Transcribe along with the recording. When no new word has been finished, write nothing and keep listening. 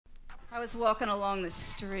I was walking along the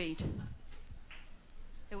street.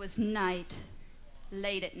 It was night,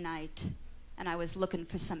 late at night, and I was looking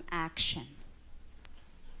for some action.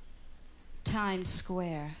 Times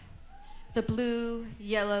Square. The blue,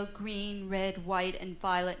 yellow, green, red, white, and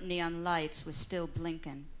violet neon lights were still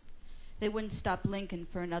blinking. They wouldn't stop blinking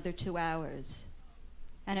for another 2 hours.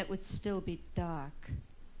 And it would still be dark.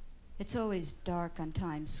 It's always dark on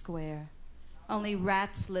Times Square. Only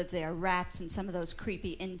rats live there, rats and some of those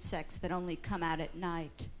creepy insects that only come out at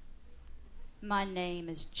night. My name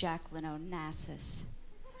is Jacqueline Onassis.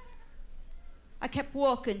 I kept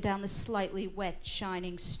walking down the slightly wet,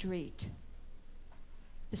 shining street.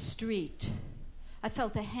 The street. I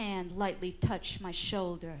felt a hand lightly touch my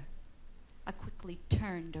shoulder. I quickly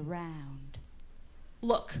turned around.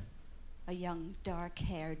 "Look," a young,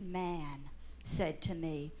 dark-haired man said to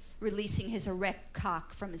me, releasing his erect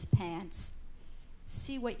cock from his pants.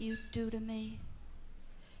 "See what you do to me?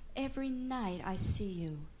 Every night I see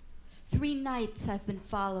you. 3 nights I've been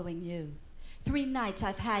following you. 3 nights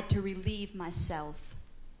I've had to relieve myself."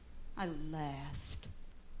 I laughed.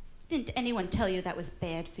 "Didn't anyone tell you that was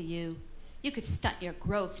bad for you? You could stunt your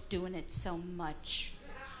growth doing it so much."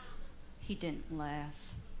 He didn't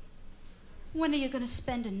laugh. "When are you going to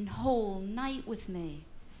spend a whole night with me?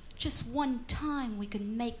 Just one time we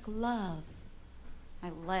can make love." I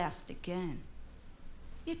laughed again.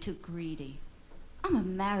 "You're too greedy. I'm a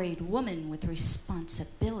married woman with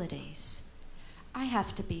responsibilities. I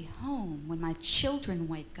have to be home when my children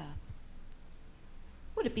wake up."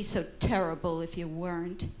 "Would it be so terrible if you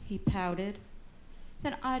weren't?" he pouted.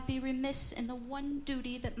 "Then I'd be remiss in the one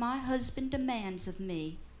duty that my husband demands of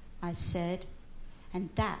me," I said,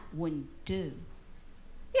 "and that wouldn't do."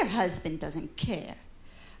 "Your husband doesn't care.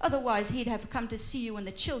 Otherwise he'd have come to see you and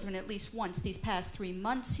the children at least once these past 3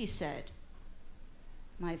 months," he said.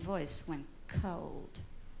 My voice went cold.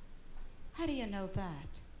 "How do you know that?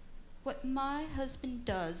 What my husband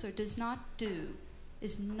does or does not do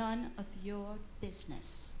is none of your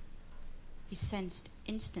business." He sensed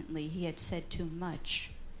instantly he had said too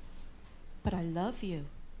much. "But I love you.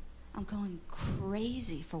 I'm going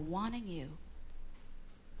crazy for wanting you."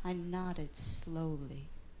 I nodded slowly.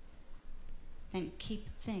 "Then keep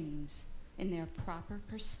things in their proper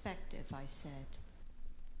perspective," I said.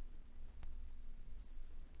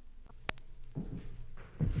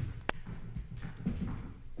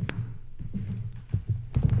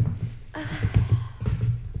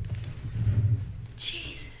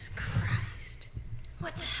 Jesus Christ.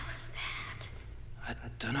 What the hell is that? I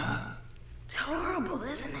don't know. It's horrible,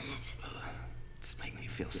 isn't it? It's making me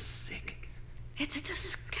feel sick. It's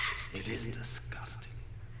disgusting. It is disgusting.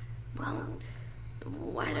 Well,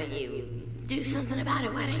 why don't you do something about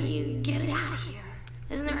it? Why don't you get it out of here?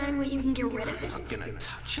 Isn't there any way you can get rid of it? I'm not gonna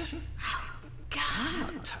touch it. Oh, God.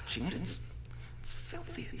 I'm not touching it. It's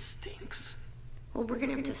filthy. It stinks. Well, we're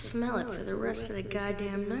gonna have to smell it for the rest of the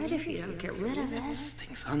goddamn night if you don't get rid of It it.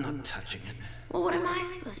 stinks. I'm not touching it. Well, what am I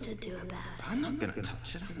supposed to do about it? I'm not gonna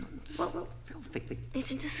touch it. It's filthy.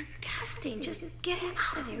 It's disgusting. Just get it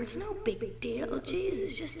out of here. It's no big deal.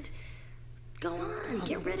 Jesus, just go on.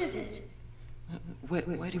 Get rid of it. Where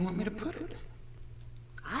do you want me to put it?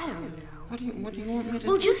 I don't know. What do you want me to do?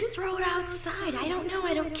 Well, just throw it outside. I don't know.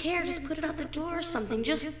 I don't care. Just put it out the door or something.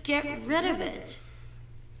 Just get rid of it.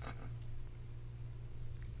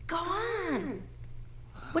 Go on.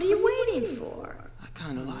 What are you waiting for? I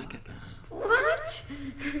kind of like it now. What?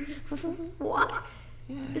 What?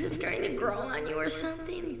 Yeah. Is it starting to grow on you or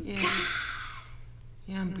something? Yeah. God.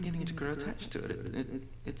 Yeah, I'm beginning to grow attached to it.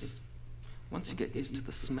 It's once you get used to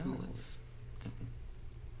the smell, it's.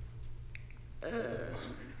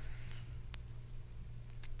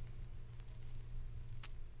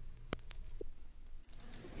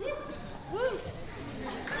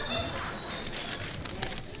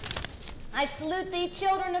 I salute thee,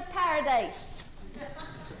 children of paradise.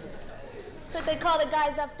 That's what they call the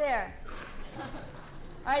guys up there.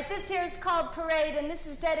 All right, this here is called Parade, and this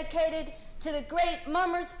is dedicated to the great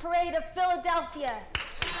Mummers Parade of Philadelphia.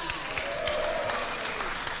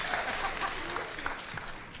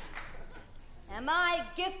 Am I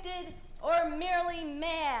gifted or merely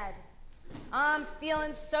mad? I'm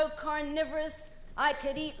feeling so carnivorous I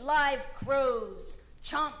could eat live crows.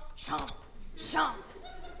 Chomp, chomp, chomp.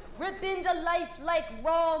 Rip into life like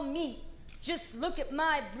raw meat. Just look at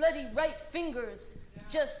my bloody right fingers.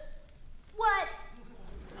 Just, what?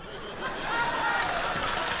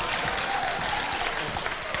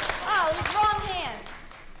 Oh, wrong hand.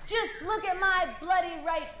 Just look at my bloody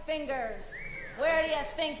right fingers. Where do you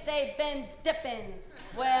think they've been dipping?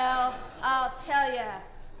 Well, I'll tell ya.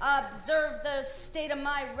 Observe the state of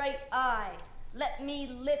my right eye. let me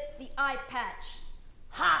lift the eye patch.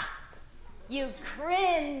 Ha! You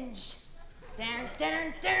cringe. Dun,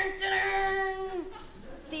 dun, dun, dun.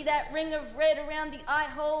 See that ring of red around the eye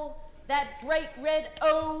hole? That bright red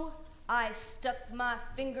O? I stuck my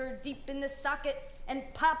finger deep in the socket and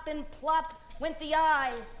pop and plop went the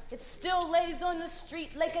eye. It still lays on the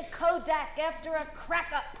street like a Kodak after a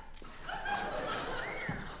crack-up.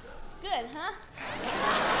 It's good, huh?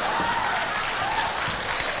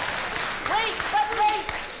 Wait, but wait!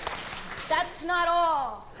 That's not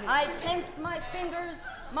all. I tensed my fingers,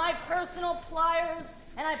 my personal pliers,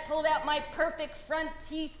 and I pulled out my perfect front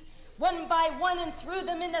teeth, one by one, and threw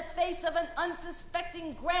them in the face of an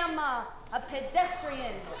unsuspecting grandma, a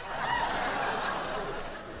pedestrian.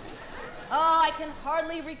 Oh, I can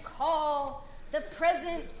hardly recall the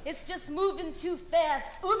present. It's just moving too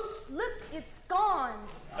fast. Oops, look, it's gone.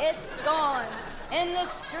 It's gone. In the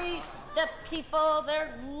street, the people,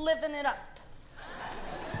 they're living it up.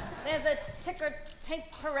 There's a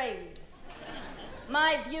ticker-tape parade.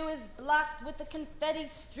 My view is blocked with the confetti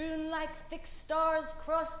strewn like thick stars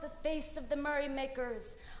across the face of the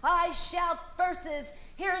merrymakers. I shout verses.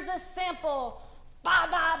 Here's a sample.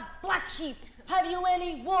 Ba-ba, black sheep, have you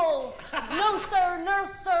any wool? No, sir,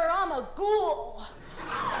 nurse, sir, I'm a ghoul.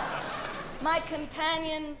 My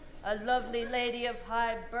companion, a lovely lady of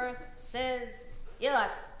high birth, says, you're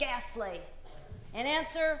a ghastly. In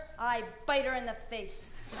answer, I bite her in the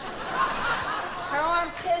face. Her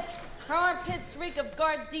armpits reek of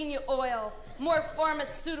gardenia oil, more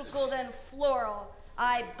pharmaceutical than floral.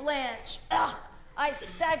 I blanch. Ugh! I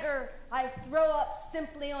stagger. I throw up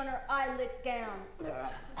simply on her eyelid gown.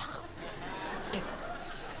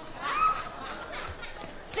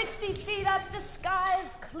 60 feet up, the sky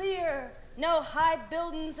is clear. No high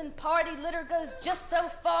buildings and party litter goes just so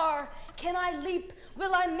far. Can I leap?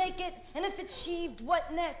 Will I make it? And if achieved,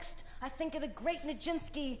 what next? I think of the great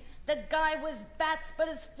Nijinsky. The guy was bats, but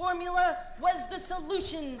his formula was the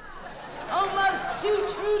solution. Almost too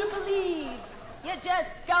true to believe. You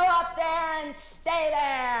just go up there and stay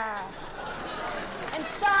there. And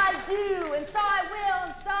so I do, and so I will,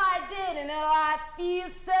 and so I did, and oh, I feel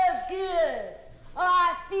so good. Oh,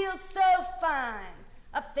 I feel so fine.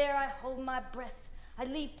 Up there I hold my breath. I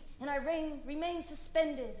leap, and I remain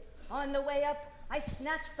suspended. On the way up, I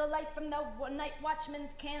snatch the light from the night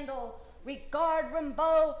watchman's candle. Regard,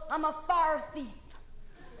 Rimbaud, I'm a fire thief.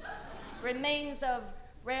 Remains of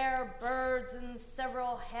rare birds and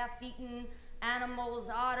several half-eaten animals,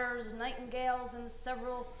 otters, nightingales, and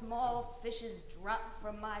several small fishes drop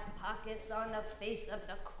from my pockets on the face of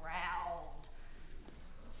the crowd.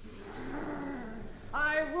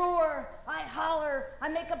 I roar, I holler, I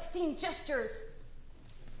make obscene gestures.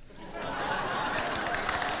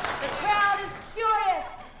 The crowd is furious,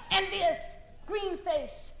 envious,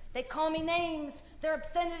 green-faced. They call me names. Their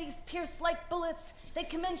obscenities pierce like bullets. They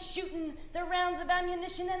commence shooting their rounds of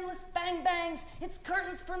ammunition, endless bang-bangs. It's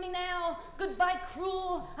curtains for me now. Goodbye,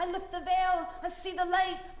 cruel. I lift the veil. I see the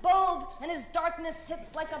light bulb, and as darkness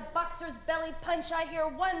hits like a boxer's belly punch, I hear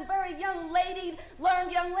one very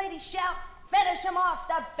learned young lady shout, finish him off,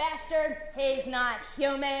 the bastard. He's not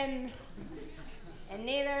human. And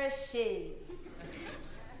neither is she.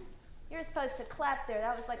 You're supposed to clap there.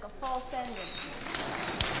 That was like a false ending.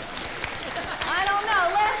 I don't know.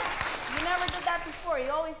 You never did that before.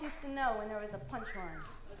 You always used to know when there was a punchline.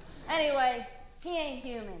 Anyway, he ain't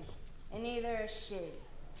human, and neither is she. Yay.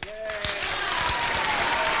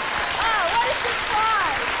 Oh, what a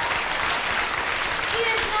surprise! She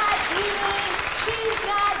is not human. She's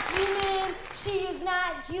not human. She is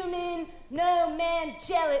not human. No man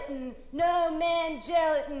gelatin. No man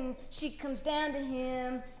gelatin. She comes down to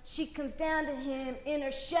him. She comes down to him in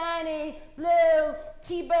her shiny blue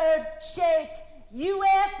T-bird shaped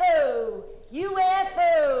UFO.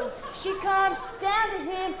 UFO. She comes down to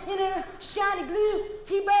him in her shiny blue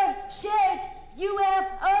T-bird shaped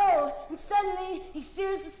UFO. And suddenly he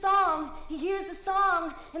hears the song. He hears the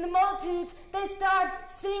song. And the multitudes, they start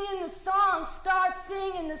singing the song. Start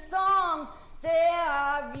singing the song. There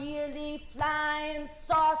are really flying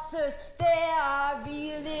saucers. There are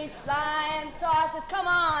really flying saucers. Come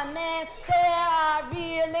on, man. There are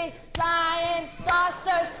really flying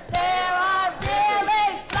saucers. There are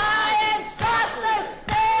really flying saucers.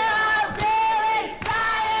 There are really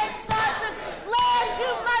flying saucers. Land,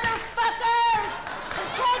 you motherfuckers! And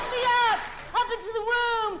take me up into the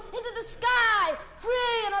room, into the sky,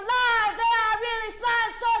 free and alive. There are really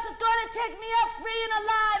flying saucers going to take me up free and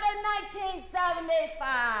alive in 1975.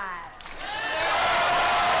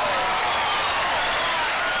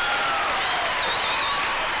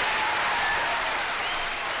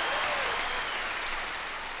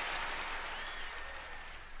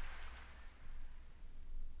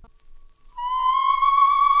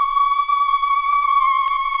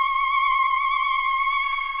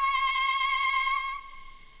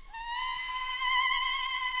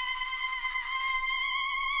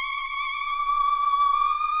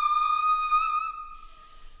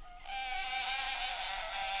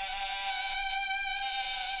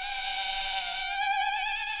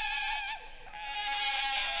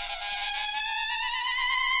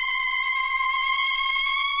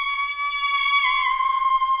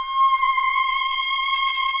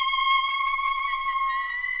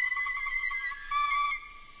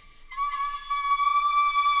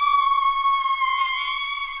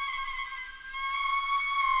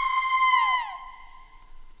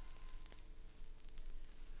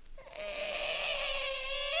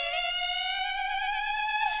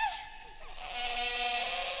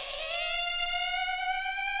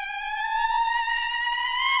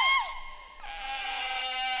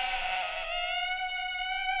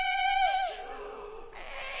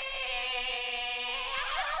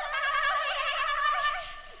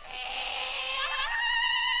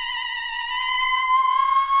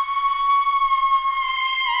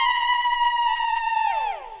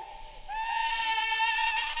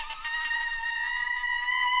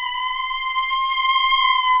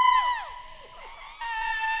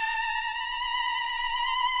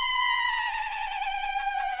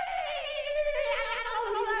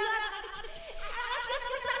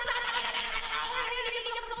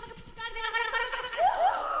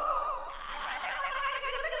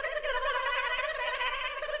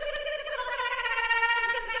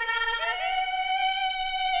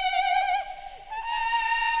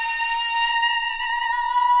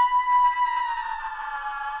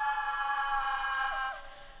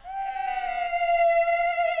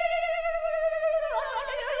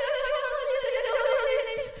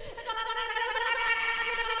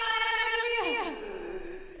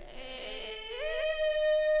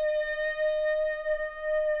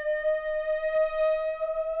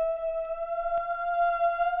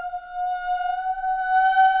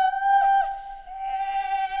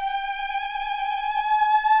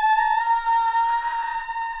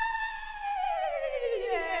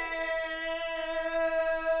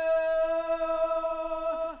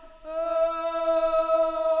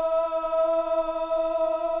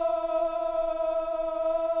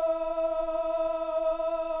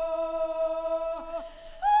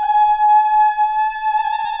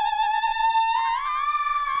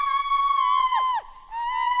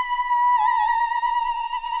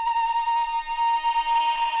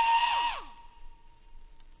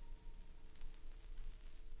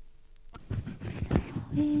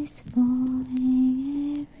 is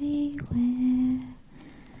falling everywhere.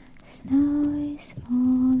 Snow is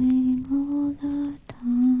falling all the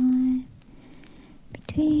time.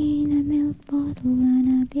 Between a milk bottle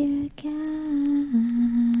and a beer can.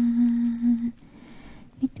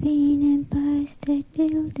 Between Empire State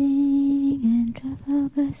Building and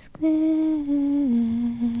Trafalgar Square.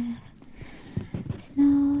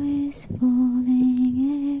 Snow is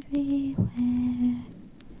falling everywhere.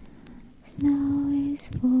 Snow is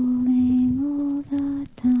falling all the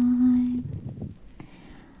time.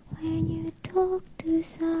 When you talk to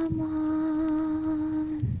someone,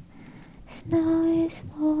 snow is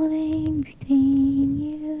falling between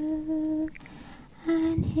you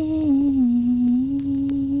and him.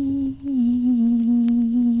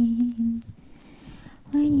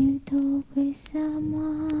 When you talk with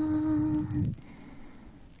someone,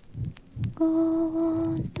 go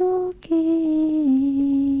on talking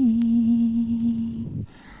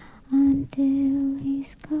until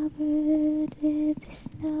he's covered with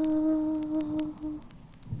snow.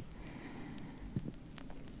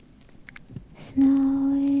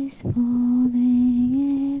 Snow is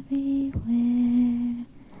falling everywhere.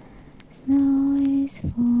 Snow is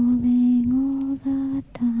falling all the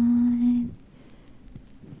time.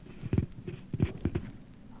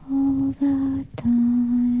 All the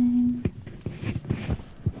time.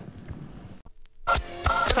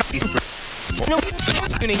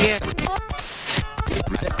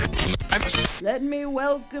 Let me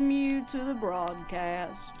welcome you to the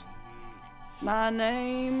broadcast. My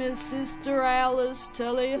name is Sister Alice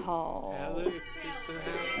Tully Hall,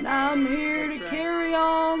 and I'm here to carry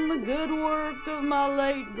on the good work of my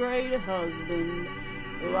late great husband,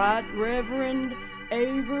 the Right Reverend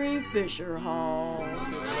Avery Fisher Hall.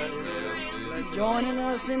 Joining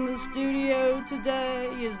us in the studio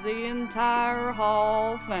today is the entire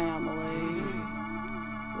Hall family.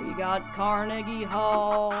 We got Carnegie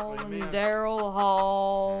Hall and Darrell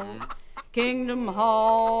Hall, Kingdom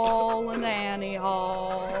Hall and Annie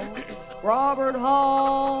Hall, Robert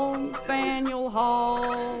Hall, Nathaniel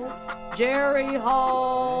Hall, Jerry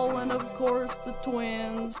Hall, and of course the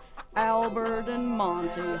twins, Albert and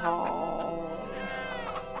Monty Hall.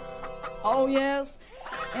 Oh yes,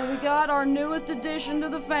 and we got our newest addition to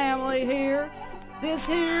the family here. This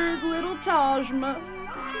here is little Tajma.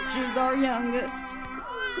 She's our youngest.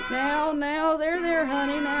 Now, there,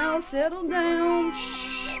 honey, now, settle down.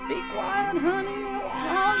 Shh, be quiet, honey, now,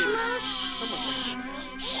 Tajma.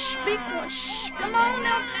 Shh, be quiet, shh, come on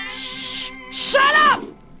now. Shh, shut up!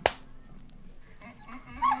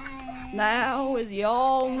 Now, as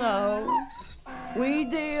y'all know, we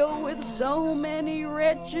deal with so many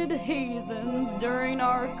wretched heathens during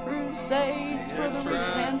our crusades for the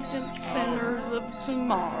repentant sinners of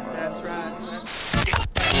tomorrow. That's right.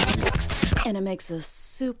 And it makes a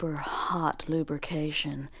super hot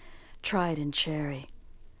lubrication. Try it in cherry.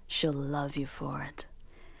 She'll love you for it.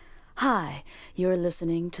 Hi, you're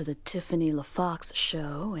listening to the Tiffany LaFox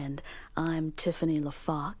Show, and I'm Tiffany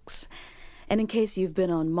LaFox. And in case you've been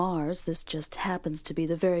on Mars, this just happens to be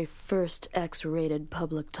the very first X-rated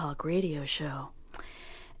public talk radio show.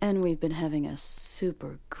 And we've been having a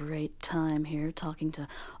super great time here talking to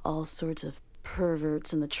all sorts of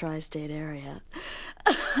perverts in the tri-state area.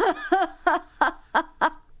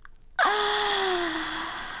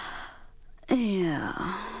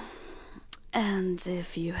 Yeah. And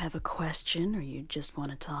if you have a question or you just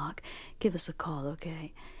want to talk, give us a call,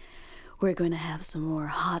 okay? We're going to have some more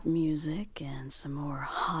hot music and some more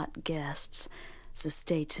hot guests, so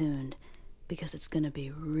stay tuned, because it's going to be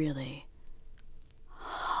really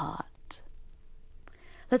hot.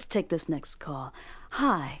 Let's take this next call.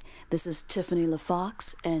 Hi, this is Tiffany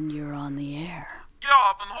LaFox, and you're on the air. Yeah,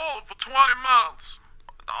 I've been holding for 20 minutes.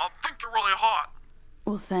 I think you're really hot.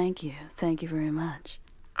 Well, thank you. Thank you very much.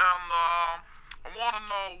 And, I want to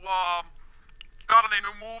know, got any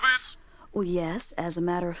new movies? Well, yes, as a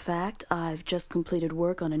matter of fact, I've just completed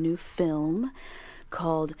work on a new film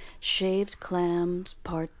called Shaved Clams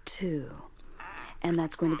Part 2. And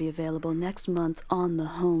that's going to be available next month on the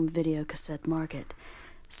home video cassette market.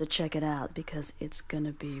 So check it out, because it's going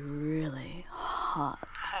to be really hot.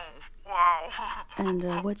 Oh, wow.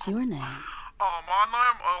 And what's your name? My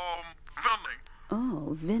name, Vinny.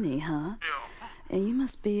 Oh, Vinny, huh? Yeah. And you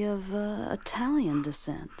must be of Italian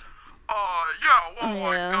descent.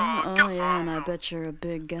 Guess yeah, and I bet you're a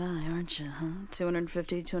big guy, aren't you, huh?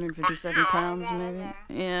 257 pounds, maybe?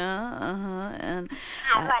 Yeah, and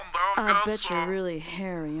I bet you're really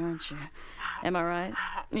hairy, aren't you? Am I right?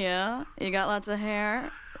 Yeah? You got lots of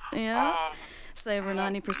hair? Yeah? Say over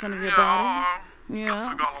 90% of your body? Yeah.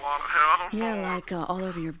 I got a lot of hair. Yeah, like all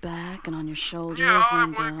over your back and on your shoulders Yeah,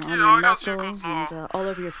 and I on guess your you knuckles could, and all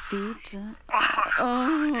over your feet.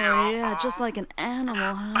 Yeah, just like an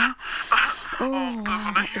animal, huh? Oh,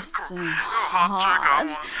 wow, that is so hot.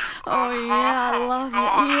 Oh, yeah, I love it.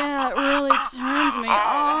 Yeah, it really turns me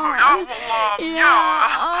on.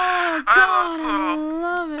 Yeah, oh, God, I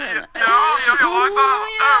love it. Yeah, like that. Well, why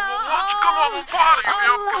don't you come on and party? I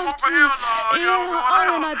love to. Yeah,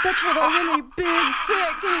 oh, and I bet you have a really big,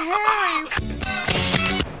 thick, hairy...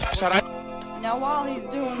 Now, while he's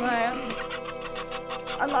doing that,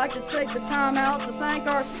 I'd like to take the time out to thank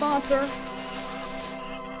our sponsor,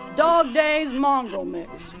 Dog Days Mongrel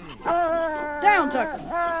Mix. Down, Tucker.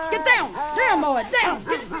 Get down. Down, boy. Down.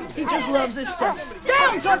 He just loves this stuff.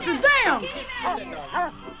 Down, Tucker. Down.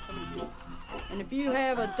 And if you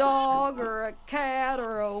have a dog or a cat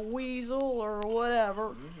or a weasel or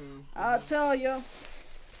whatever, I tell you,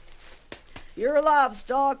 your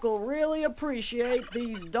livestock will really appreciate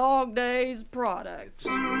these Dog Days products. They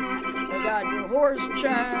got your horse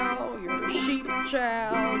chow, your sheep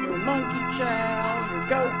chow, your monkey chow, your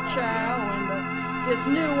goat chow, and this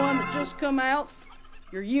new one that just come out,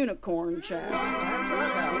 your unicorn chow.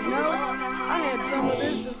 You know, I had some of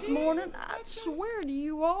this morning. I swear to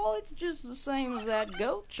you all, it's just the same as that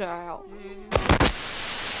goat chow.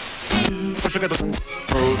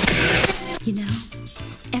 You know,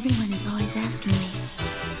 everyone is always asking me,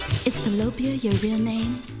 is Fallopia your real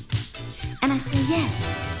name? And I say yes.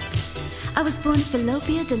 I was born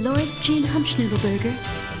Fallopia Dolores Jean Humpschnoodleberger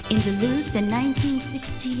in Duluth in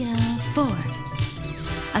 1964.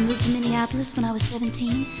 I moved to Minneapolis when I was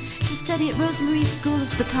 17 to study at Rosemarie School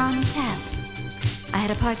of Baton and Tap. I had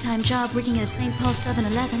a part-time job working at a St. Paul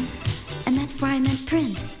 7-Eleven, and that's where I met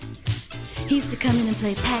Prince. He used to come in and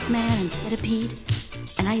play Pac-Man and Centipede,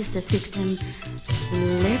 and I used to fix him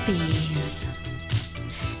Slurpees.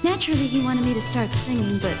 Naturally, he wanted me to start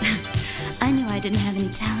singing, but I knew I didn't have any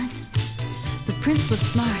talent. But Prince was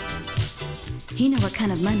smart. He knew what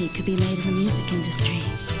kind of money could be made in the music industry.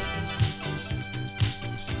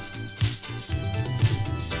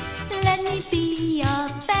 Let me be your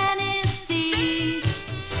fantasy.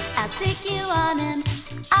 I'll take you on an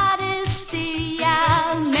odyssey.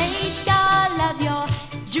 I'll make all of your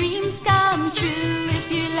dreams come true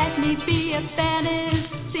if you let me be a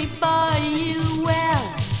fantasy for you.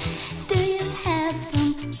 Well, do you have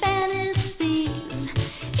some fantasies?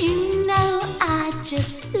 You know I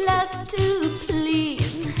just love to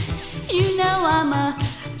please. You know I'm a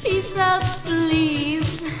piece of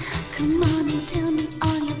sleaze. Come on and tell me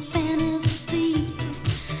all your fantasies.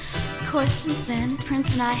 Of course, since then,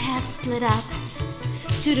 Prince and I have split up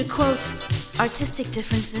due to, quote, artistic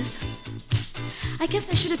differences. I guess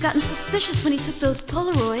I should have gotten suspicious when he took those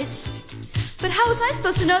Polaroids. But how was I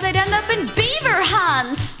supposed to know they'd end up in Beaver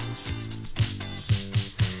Hunt?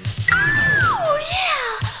 Oh,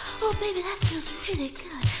 yeah! Oh, baby, that feels really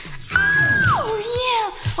good. Oh,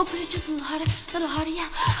 yeah! Oh, put it just a little harder, yeah.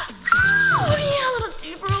 Oh, yeah, a little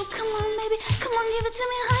deeper. Oh, come on, baby. Come on, give it to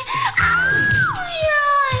me, honey. Oh, yeah,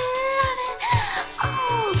 I love it.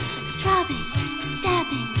 Oh, throbbing,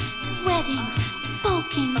 stabbing, sweating,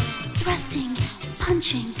 poking, thrusting,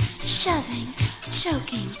 punching, shoving,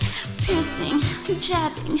 choking, piercing,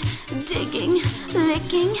 jabbing, digging,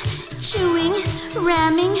 licking, chewing,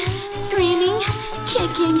 ramming, screaming,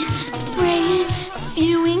 kicking, spraying,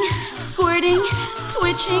 spewing, squirting,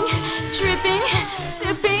 twitching, dripping,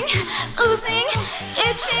 sipping, oozing,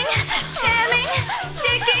 itching, jamming,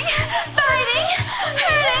 sticking, biting,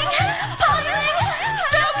 hurting, pulsing,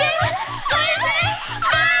 stroking, squeezing,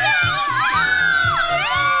 spitting.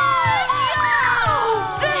 Oh,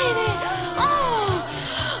 baby!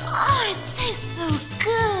 Oh, it tastes so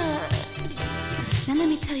good. Now let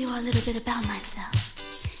me tell you a little bit about myself.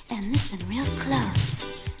 And listen real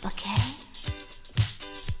close, okay?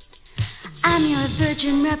 I'm your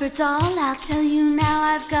virgin rubber doll. I'll tell you now,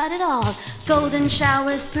 I've got it all. Golden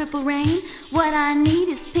showers, purple rain. What I need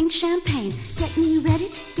is pink champagne. Get me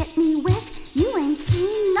ready, get me wet. You ain't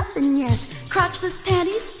seen nothing yet. Crotchless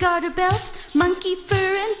panties, garter belts, monkey fur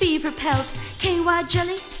and beaver pelts, KY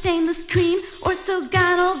jelly, stainless cream,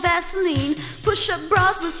 orthogonal Vaseline, push-up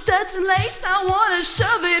bras with studs and lace. I wanna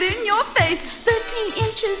shove it in your face. 13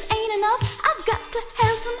 inches ain't enough. I've got to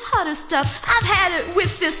have some hotter stuff. I've had it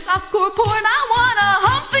with this softcore porn. I wanna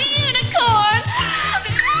hump the unicorn.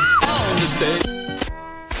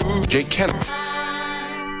 Jake Kenner.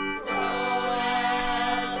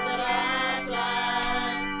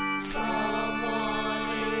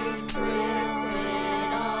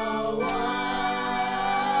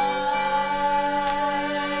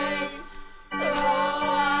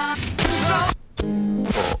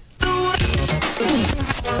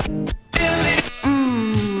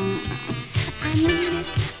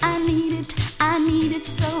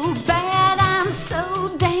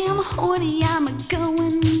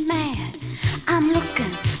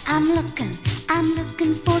 I'm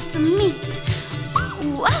looking for some meat.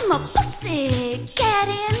 Ooh, I'm a pussy cat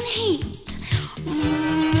in heat.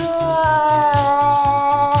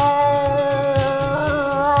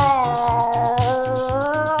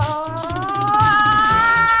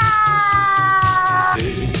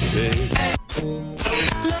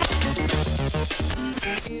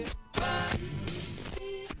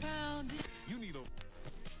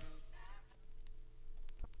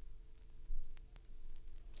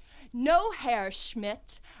 No, Herr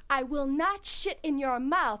Schmidt, I will not shit in your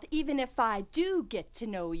mouth even if I do get to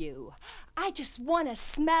know you. I just want to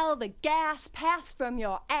smell the gas pass from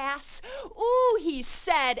your ass. Ooh, he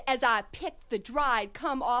said as I picked the dried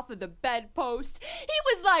cum off of the bedpost. He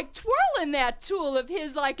was like twirling that tool of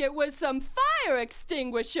his like it was some fire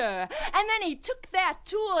extinguisher. And then he took that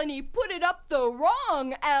tool and he put it up the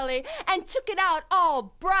wrong alley and took it out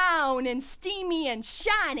all brown and steamy and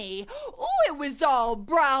shiny. Ooh, it was all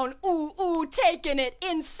brown, ooh, taking it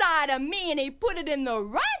inside of me and he put it in the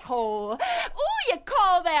right hole. Ooh, you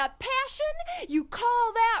call that passion? You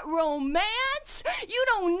call that romance? You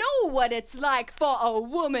don't know what it's like for a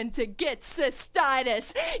woman to get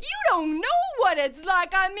cystitis. You don't know what it's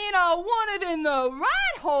like. I mean, I want it in the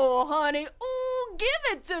right hole, honey. Ooh, give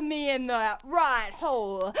it to me in that right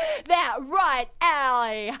hole. That right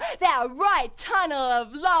alley. That right tunnel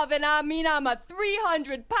of love. And I mean, I'm a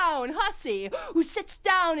 300-pound hussy who sits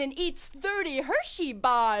down and eats 30 Hershey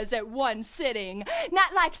bars at one sitting.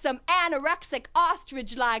 Not like some anorexic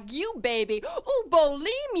ostrich like you, baby. Ooh,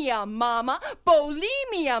 bulimia, mama.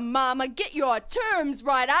 Bulimia, mama. Get your terms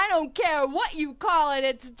right. I don't care what you call it.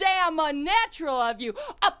 It's damn unnatural of you.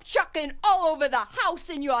 Up-chucking all over the house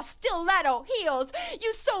in your stiletto heels.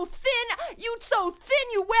 You so thin,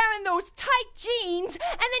 you wearing those tight jeans,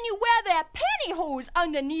 and then you wear that pantyhose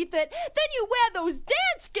underneath it. Then you wear those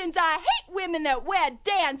dance skins. I hate women that wear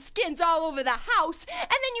dance skins all over the house. And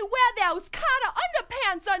then you wear those Carter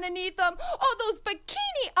underpants underneath them, or those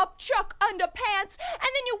bikini up-chuck underpants,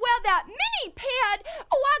 and then you wear that mini pad.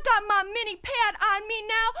 Oh, I got my mini pad on me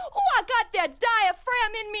now. Oh, I got that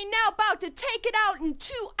diaphragm in me now, about to take it out in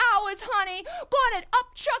 2 hours, honey. Got it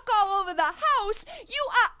up-chuck all over the house. You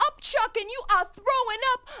are up-chucking, you are throwing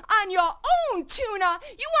up on your own tuna.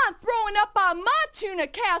 You aren't throwing up on my tuna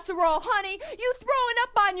casserole, honey. You throwing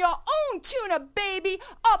up on your own tuna, baby.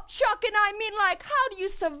 Up-chucking, I mean, like, how do you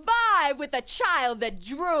survive with a child that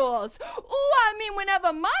drools? Ooh, I mean,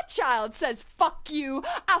 whenever my child says fuck you,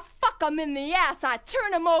 I fuck him in the ass. I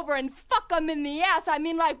turn him over and fuck him in the ass. I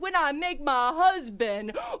mean, like when I make my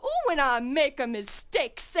husband, ooh, when I make him his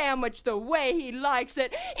steak sandwich the way he likes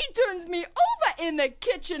it, he turns me over in the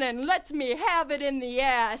kitchen and lets me have it in the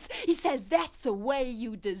ass. He says, that's the way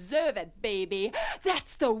you deserve it, baby.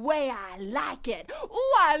 That's the way I like it.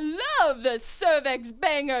 Ooh, I love the cervix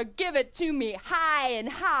banger. Give it to me high and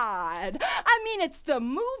hard. I mean, it's the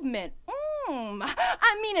movement.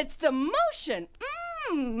 I mean, it's the motion.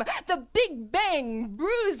 The Big Bang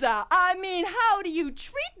bruiser. I mean, how do you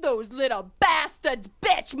treat those little bastards,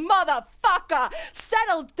 bitch, motherfucker?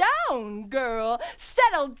 Settle down, girl.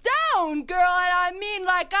 Settle down, girl. And I mean,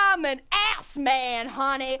 like I'm an ass man,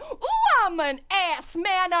 honey. Ooh, I'm an ass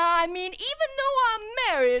man. And I mean, even though I'm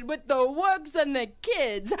married with the works and the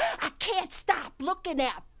kids, I can't stop looking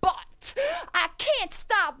at butt. I can't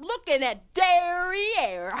stop looking at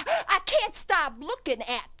derriere. I can't stop looking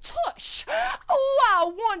at tush. Oh, I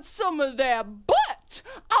want some of that butt.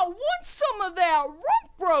 I want some of that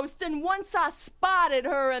rump roast. And once I spotted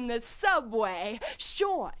her in the subway,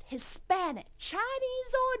 short, Hispanic, Chinese,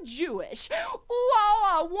 or Jewish, ooh, all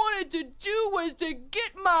I wanted to do was to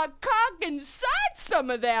get my cock inside some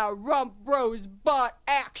of that rump roast butt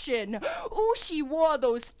action. Ooh, she wore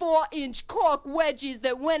those 4-inch cork wedgies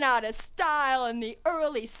that went out of style in the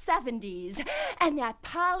early 70s. And that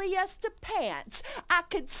polyester pants, I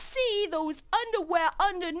could see those underwear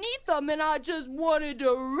underneath them, and I just wanted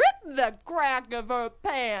to rip the crack of her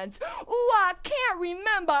pants. Ooh, I can't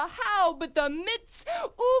remember how, but the mitts,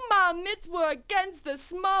 ooh, my mitts were against the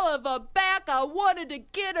small of her back. I wanted to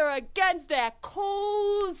get her against that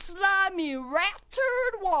cold, slimy, rat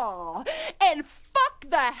turd wall and fuck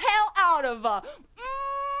the hell out of her.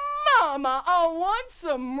 Mama, I want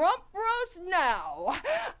some rump roast now.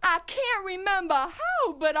 I can't remember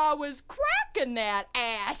how, but I was cracking that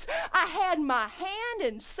ass. I had my hand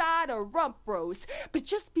inside a rump roast, but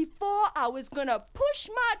just before I was gonna push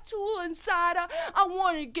my tool inside her, I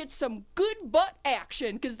wanted to get some good butt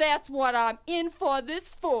action, 'cause that's what I'm in for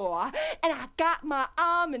this for. And I got my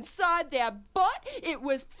arm inside that butt. It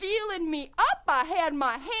was feeling me up. I had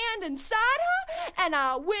my hand inside her, and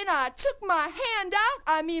when I took my hand out,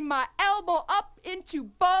 I mean my my elbow up into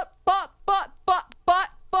butt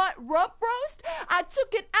rump roast. I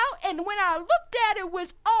took it out, and when I looked at it, it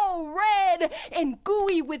was all red and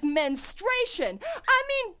gooey with menstruation. I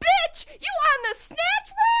mean, bitch, you on the snatch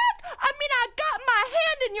rag? I mean, I got my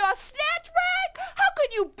hand in your snatch rag? How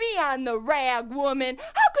could you be on the rag, woman?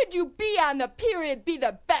 How could you be on the period, be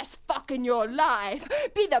the best fuck in your life,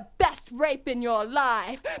 be the best rape in your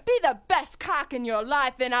life, be the best cock in your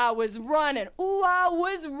life? And I was running. Ooh, I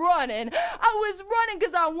was running. I was running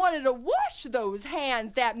because I wanted to wash those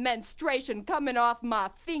hands, that menstruation coming off my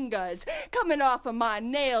fingers, coming off of my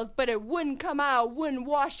nails, but it wouldn't come out, wouldn't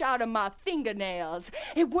wash out of my fingernails.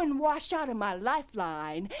 It wouldn't wash out of my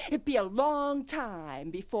lifeline. It'd be a long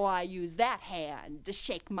time before I used that hand to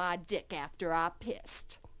shake my dick after I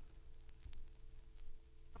pissed.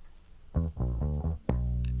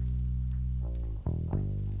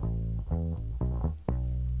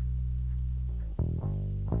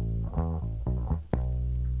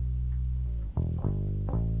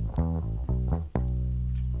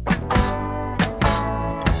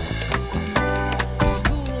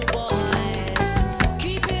 Schoolboys,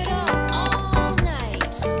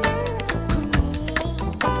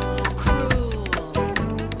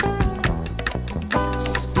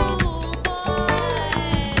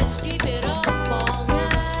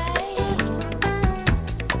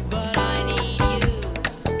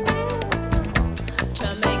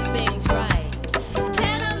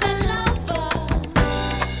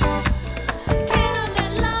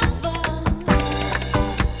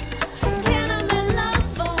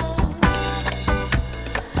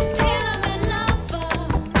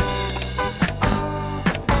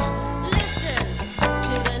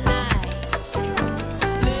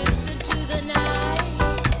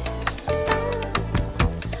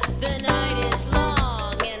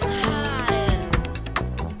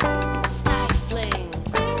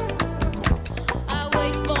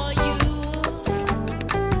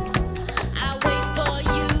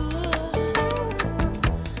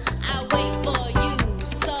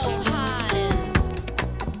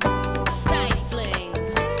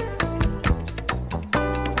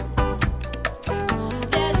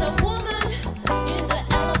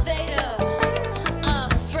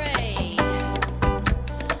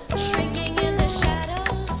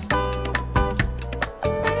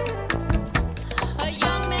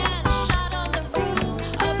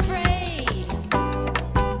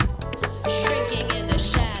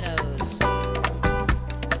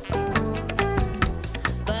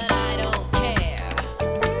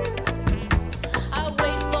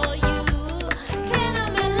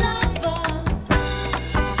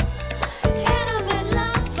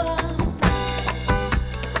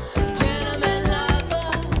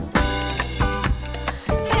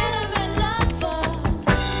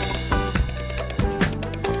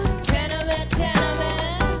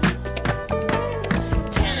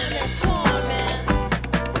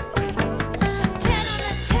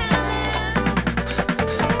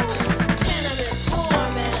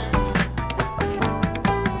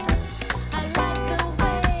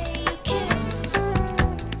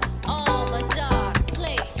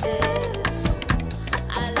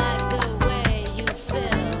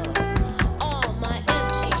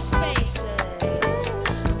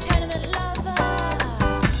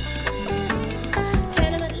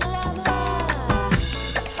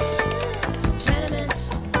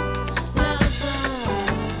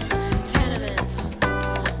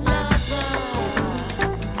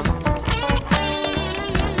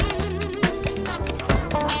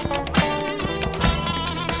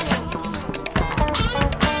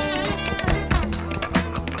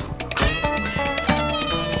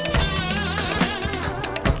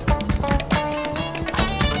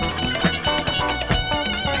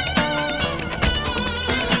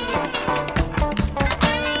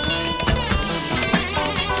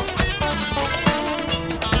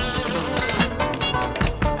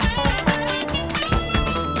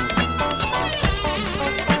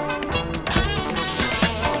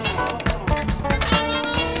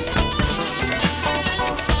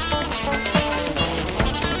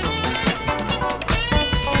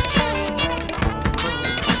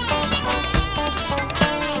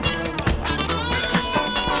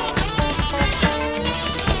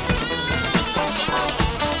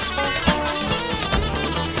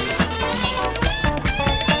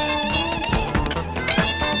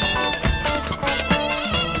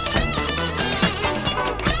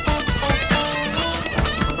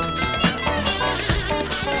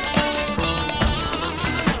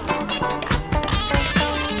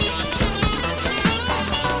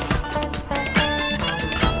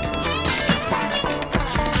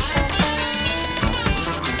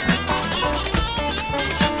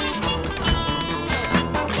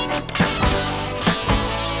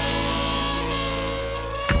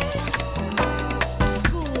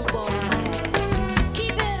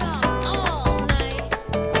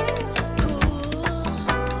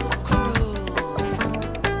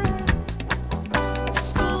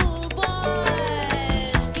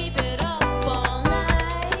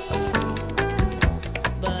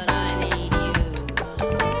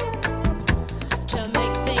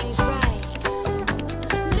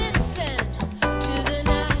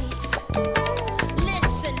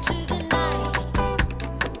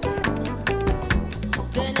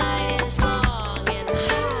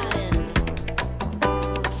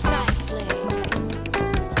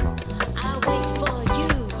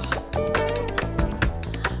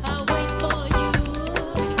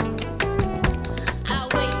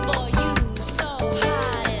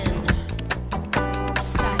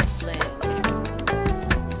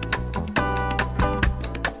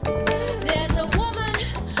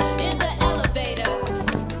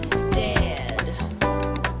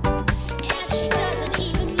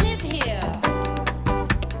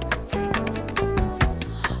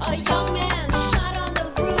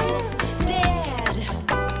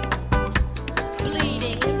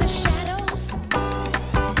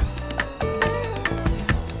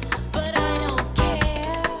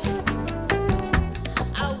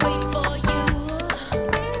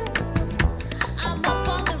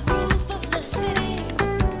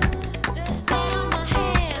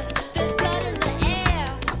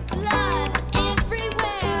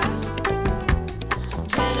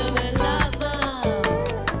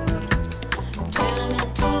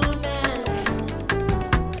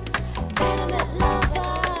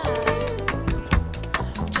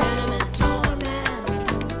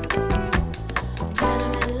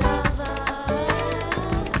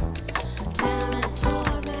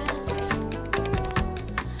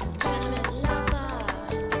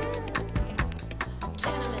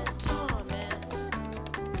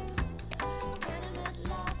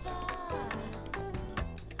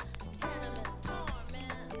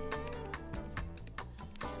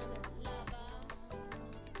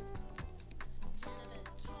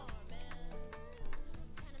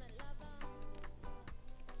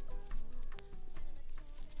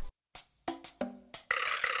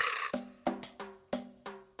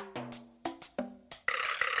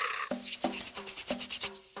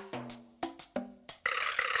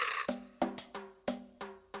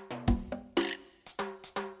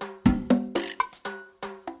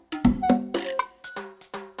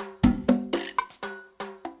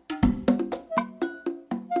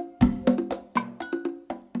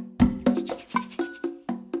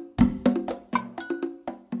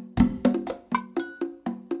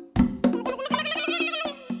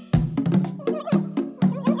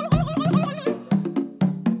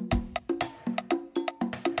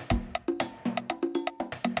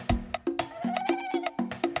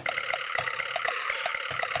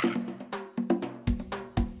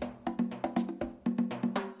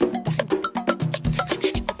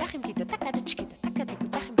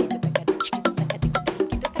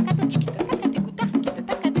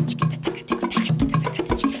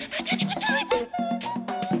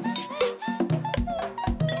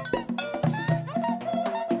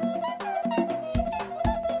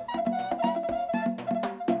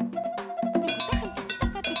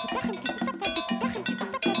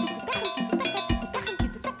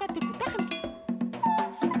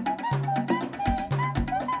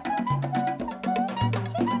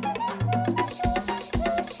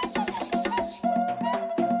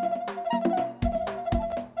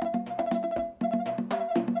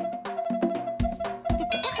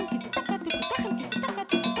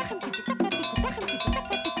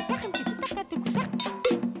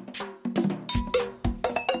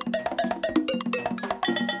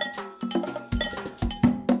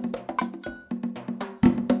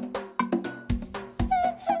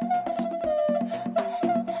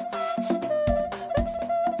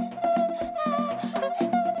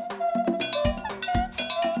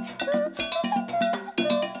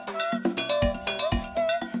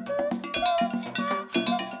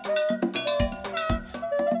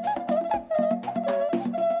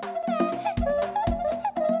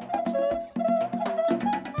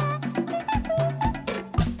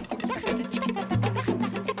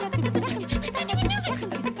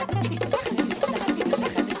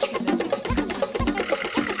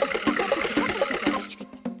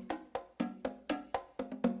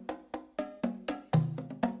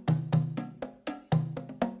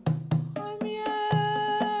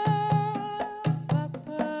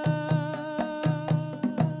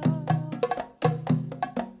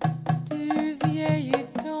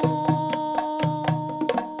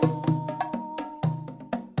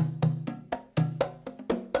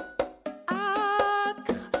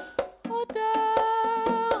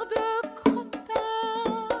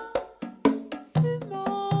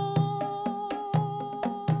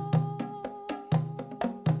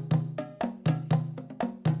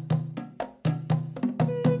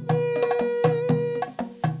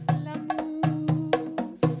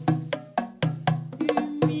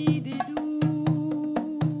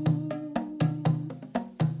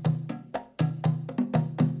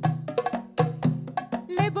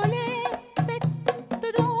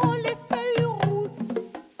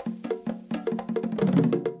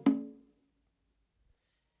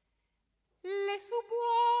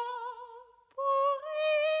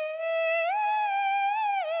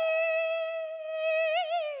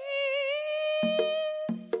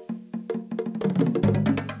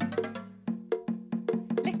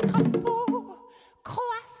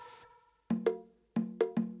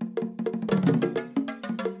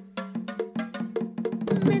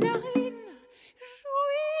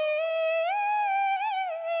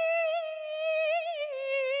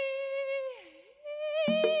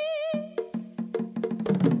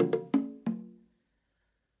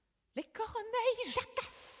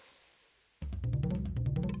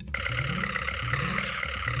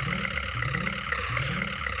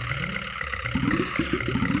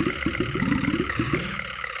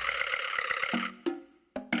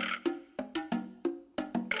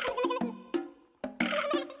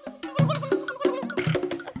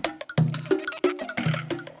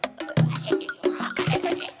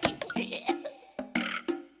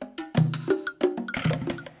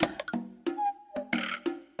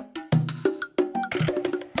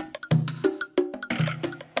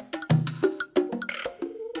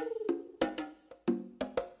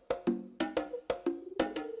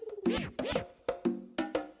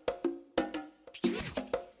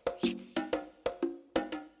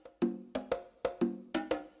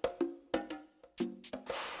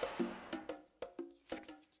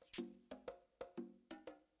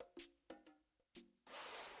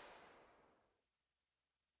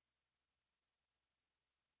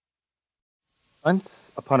 Once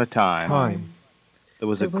upon a time, there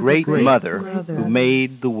was a great mother who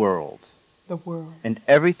made the world. And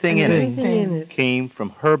everything in it came from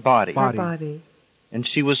her body. And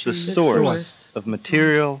she was the source of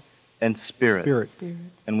material and spirit.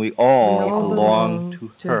 And we all belonged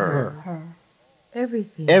to her.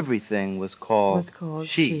 Everything was called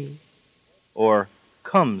she, or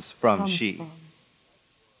comes from she.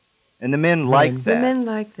 And the men liked that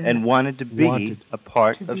and wanted to be a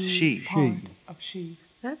part of she.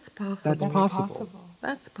 That's possible.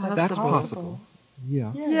 That's possible.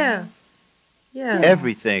 Yeah.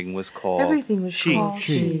 Everything was called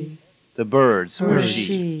she. The birds were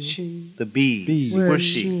she. The bees were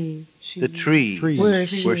she. The trees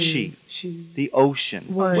were she. The ocean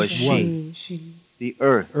was she. The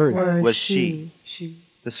earth was she.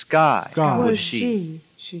 The sky was she.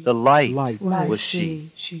 The light was she.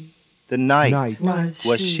 The night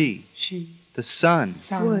was she. The sun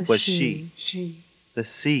was she. The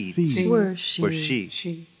seeds were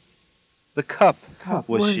she. The cup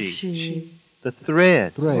was she. The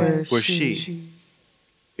thread were she.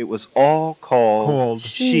 It was all called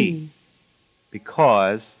she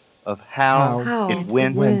because of how it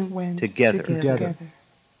went together.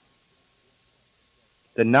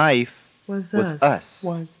 The knife was us.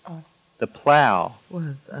 The plow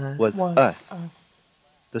was us.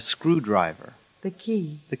 The screwdriver. The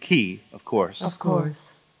key. The key, of course. Of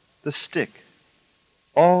course. The stick.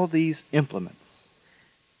 All these implements.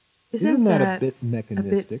 Isn't that a bit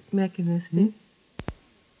mechanistic?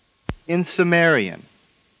 In Sumerian,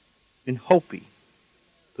 in Hopi,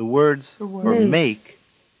 the words were make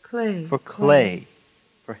for clay,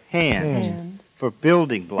 for hand, for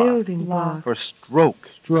building block, for stroke,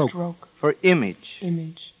 for image.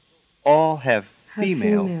 All have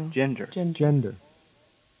female gender.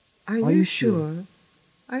 Are you sure?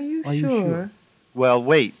 Are you sure? Well,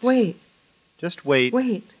 wait. Just wait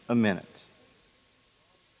a minute.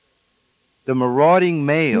 The marauding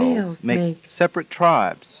males make separate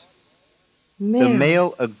tribes. The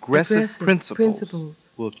male aggressive principles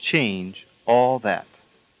will change all that.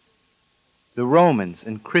 The Romans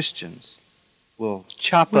and Christians will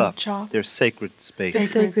chop up their sacred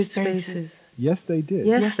spaces. Yes, they did.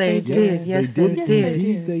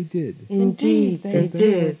 Indeed, they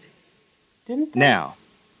did. Now,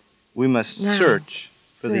 we must search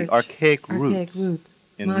for the archaic roots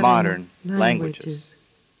in modern languages.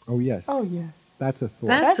 Oh, yes. That's a thought.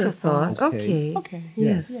 That's a thought. Okay.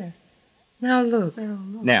 Yes. Now look.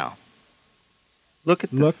 Now, look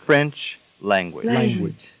at the French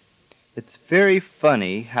language. It's very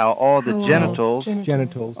funny how all the genitals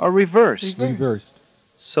are reversed.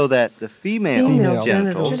 So that the female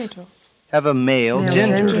genitals have a male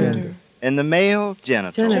gender, and the male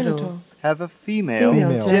genitals have a female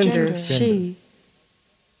gender.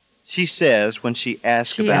 She says when she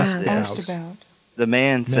asked about this, the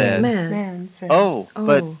man said, "Oh,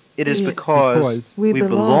 but it is because we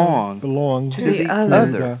belong to the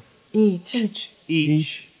other,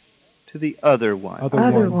 each to the other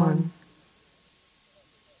one."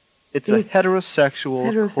 It's a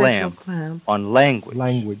heterosexual clamp on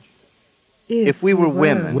language. If we were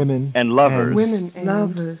women and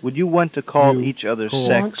lovers, would you want to call each other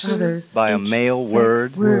sex by a male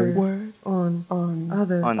word? On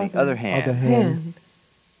the other hand,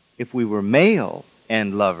 if we were male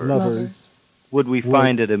and lovers, would we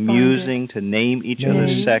find it amusing to name each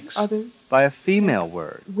other's sex by a female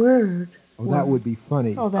word? Oh, that would be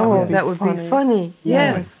funny. That would be funny.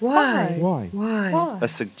 Yes. Why? A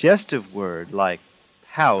suggestive word like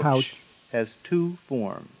pouch has two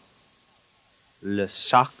forms. Le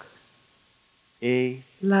sac et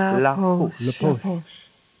la poche.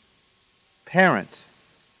 Parent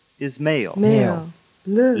is male.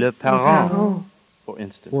 Le parent, for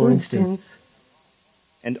instance.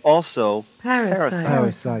 And also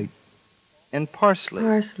parasite. And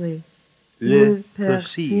parsley. Le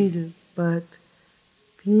persil. But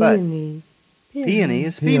peony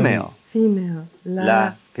is female.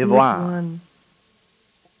 La pivoine.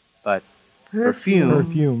 But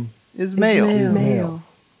perfume is male.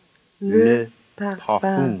 Le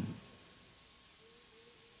parfum.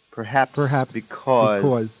 Perhaps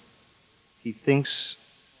because he thinks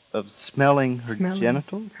of smelling her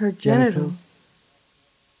genitals?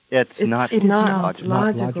 It's not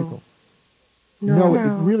logical. No, it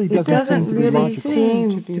really doesn't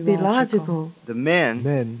seem to be logical. The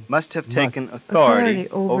men must have taken authority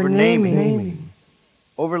over naming,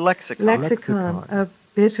 over lexicon, a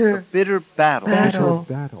bitter battle,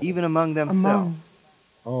 even among themselves.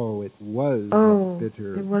 Oh, it was a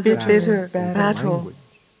bitter battle. Language.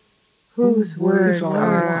 Whose words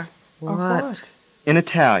are what? In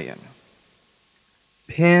Italian,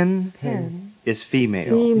 Pen Pen is female.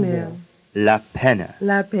 female. La pena.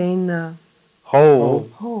 La pena. Hole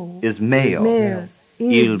Hole is male. male.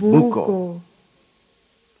 Il buco.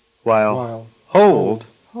 While hold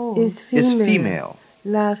is is female. female.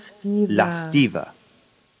 La stiva. La stiva.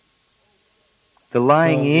 The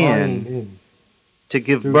lying in to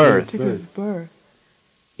give birth. To give birth.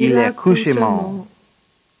 Il accouchement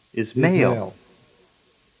is male.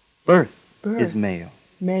 Birth is male.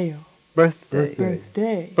 Male. Birthday.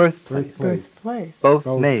 Birthday. Birthplace. Birthplace. Both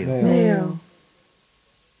male. Male.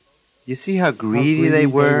 You see how greedy they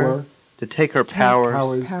were to take her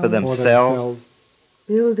powers for themselves?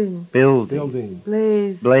 Building. Building.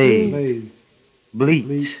 Blaze. Blaze.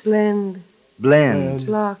 Bleach. Blend. Blend.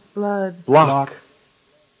 Block. Blood. Block.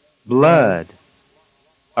 Blood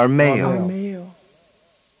are male Male.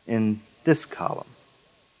 in this column.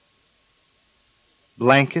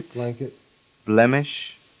 Blanket.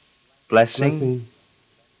 Blemish. Blessing.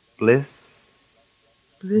 Bliss.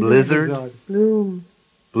 Blizzard. Bloom.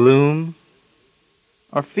 Bloom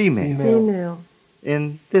are female Female.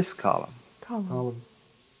 in this column. Column.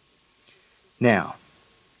 Now,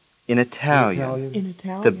 in Italian, In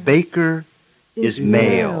Italian. the baker is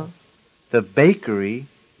male. The bakery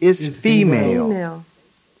is female. Female.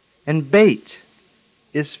 And bait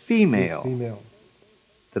is female.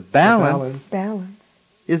 The balance Balance.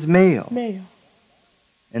 is male. Male.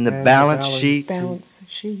 And the balance sheet Balance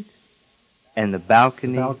sheet. and the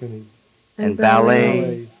balcony and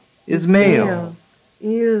ballet is male.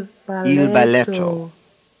 Il Il balletto.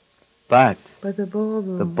 But the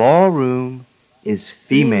ballroom. the ballroom is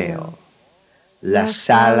female. La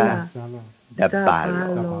sala da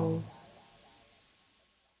ballo.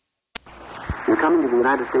 Your coming to the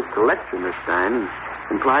United States to lecture, Miss Stein,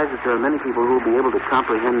 implies that there are many people who will be able to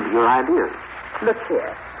comprehend your ideas. Look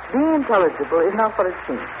here. Being intelligible is not what it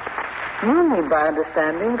seems. You mean by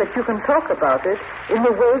understanding that you can talk about it in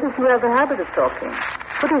the way that you have the habit of talking,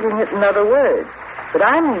 putting it in other words. But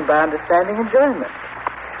I mean by understanding enjoyment.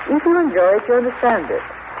 If you enjoy it, you understand it.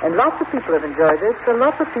 And lots of people have enjoyed it, so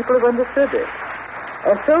lots of people have understood it.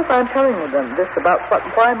 And so if I'm telling them this about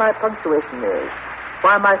why my punctuation is,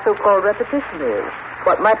 why my so-called repetition is,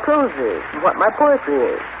 what my prose is, and what my poetry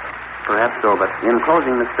is. Perhaps so, but in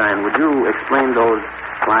closing, Miss Stein, would you explain those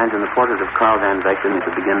lines in the portrait of Carl Van Vechten to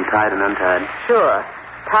begin tied and untied? Sure.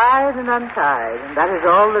 Tied and untied, and that is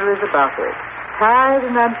all there is about it. Tied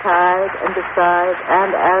and untied, and beside, and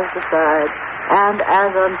as beside, and as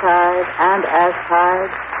untied, and as tied,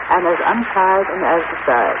 and as untied, and as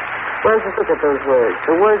beside. Well, just look at those words.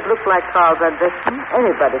 The words look like Carl Van Vechten.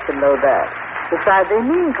 Anybody can know that. Besides, they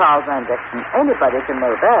mean Carl Van Vechten. Anybody can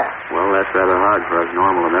know that. Well, that's rather hard for us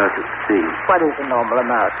normal Americans to see. What is a normal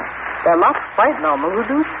American? There are lots quite normal who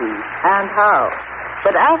do see, and how.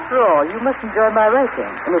 But after all, you must enjoy my writing.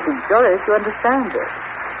 And if you enjoy it, you understand it.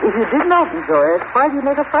 If you did not enjoy it, why do you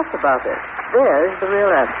make a fuss about it? There's the real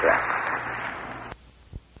answer.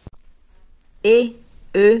 E,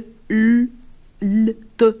 Ö, L, L,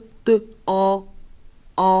 T, T, O,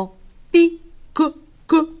 O, P, Q,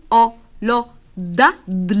 Q, O, L, Da,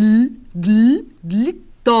 Dl, Dl,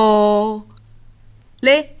 Dlito.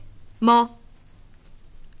 Le, Mo,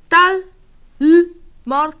 Tal, L,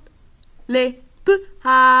 Mort, Le, P,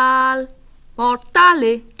 Al,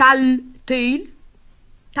 Mortale, Tal, Tail,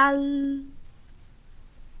 Tal.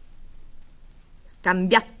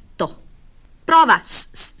 Cambiato. Prova.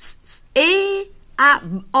 E, A,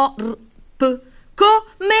 O, R, P,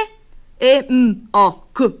 come, E, M, O,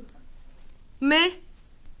 Q. Me,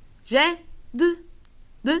 J, D,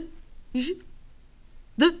 J,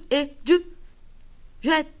 D, E,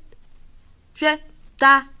 J,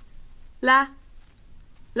 ta, la,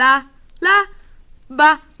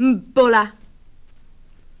 ba, bola.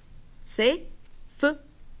 C, F,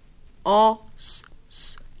 O,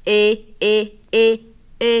 S, E,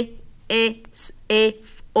 S,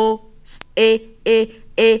 F, O, S,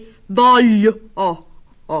 voglio, O,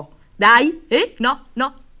 dai,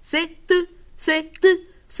 no, c'est,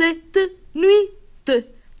 nuit,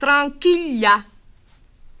 tranquilla.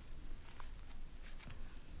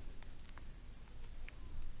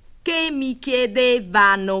 Che mi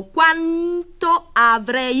chiedevano quanto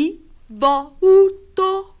avrei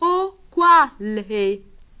voluto o quale.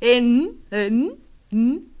 N.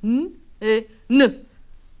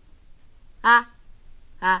 A,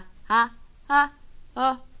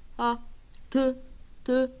 T,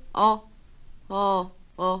 O,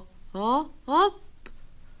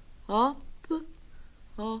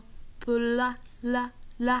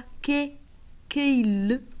 la, che,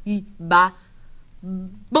 il, I, ba,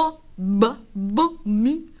 bo,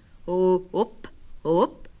 mi, hop,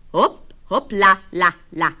 la.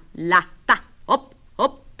 la, la, ta, op,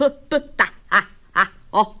 op, p, ta,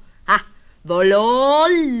 o, volò,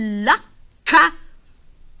 la, ca.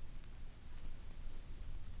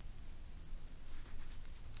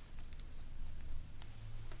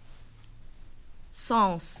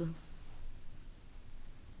 Sens.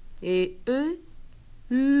 E,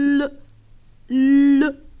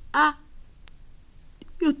 a,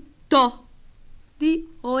 to, di,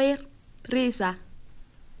 oer, presa.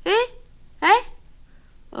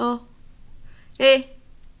 O,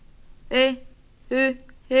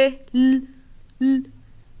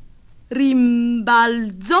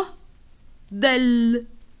 rimbalzo del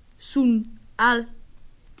sun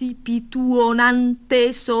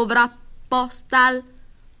altipituonante sovrapposta al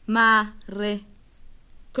mare.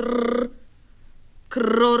 Cror,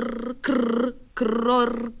 cror, cror,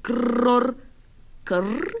 cror, cror,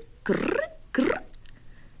 cror, cror, cror.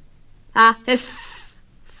 A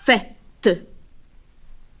effet.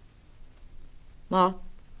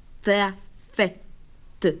 Morte affett.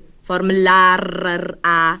 Formular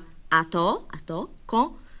a to,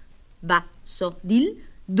 con, basso, dil,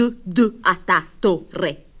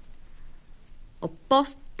 atatore.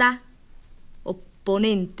 Opposta,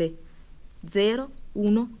 opponente, 0,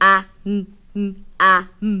 1,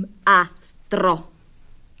 astro.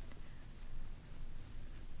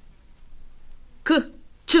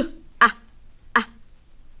 C, a,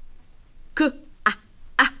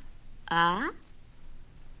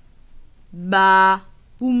 ba,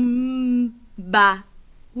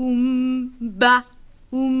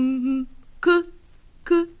 k,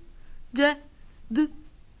 je, d,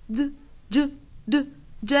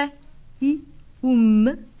 j, i, un,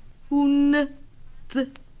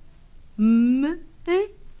 th, e,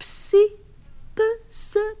 psi,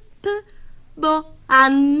 s, p,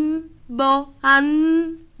 boan,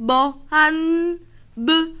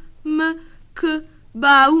 b, m, k,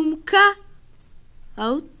 baumka,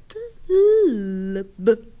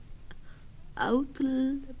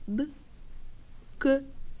 outlb, k,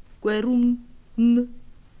 querum,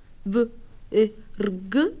 v,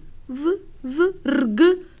 rg, rg,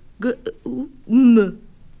 g,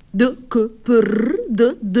 d, k, pr, d,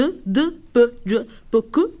 p, j, p,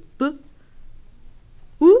 k, p,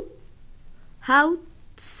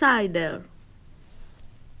 outsider.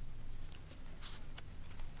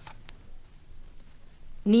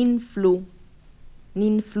 Ninflu,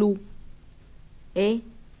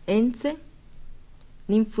 enze,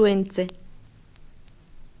 ninfluenze.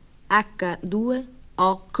 H2,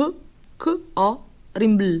 O, k, o,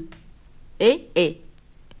 rimbl. E.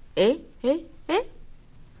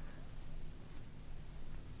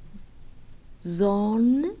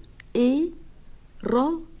 Zone erogène.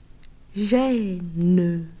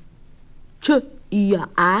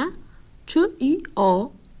 C-I-A,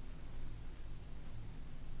 C-I-O.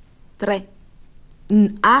 3.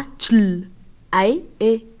 N-A-C-L.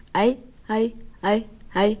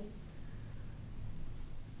 Ai.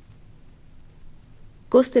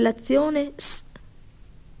 Costellazione S.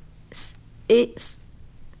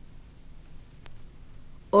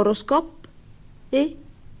 Oroscopo e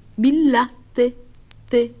bilaterale.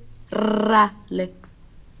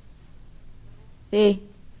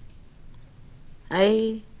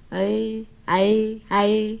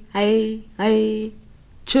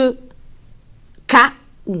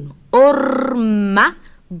 K1. Orma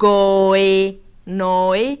goenoetic.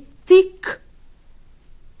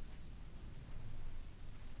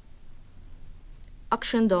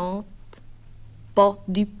 Ascendant. Po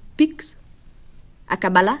du pix. A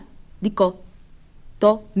Kabbalah dico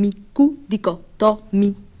to miku dico to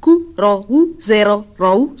miku ro u zero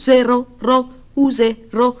use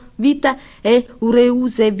ro vita e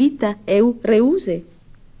ureuse vita e ureuse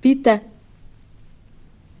vita.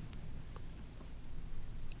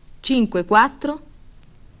 5-4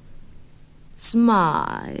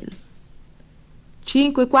 smile.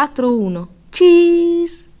 5-4-1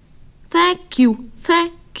 cheese. Thank you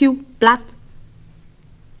plat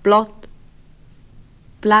plot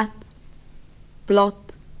plat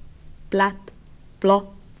plot plat plot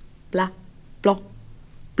plat plot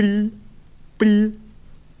pl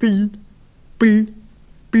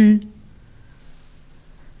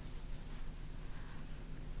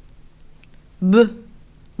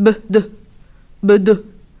b d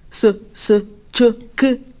s ch k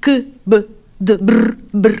b d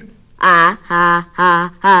br a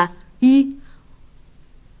i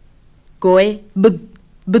goe b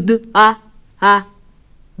d a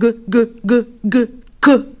g k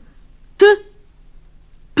t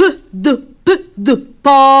p d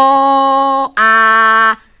po a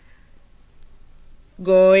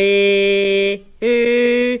goe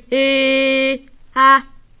a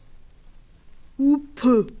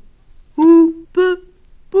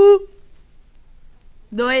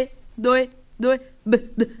doe, doe, doe, b,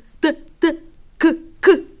 d, t, t, k,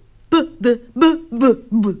 k, b, d, b, b,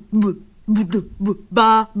 b, b, b, d, b,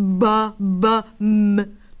 ba, ba, ba, m,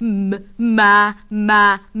 m, ma,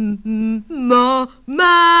 ma, m, mo,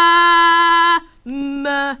 ma,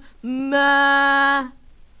 ma, ma,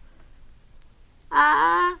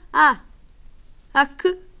 a,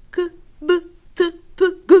 k, k, b, t, p,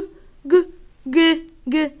 g, g,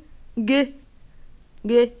 g, g, g,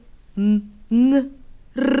 g, n,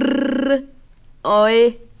 r,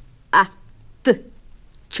 oe, a, t,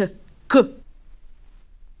 ch, k.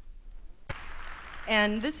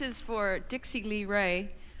 And this is for Dixie Lee Ray,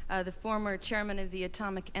 the former chairman of the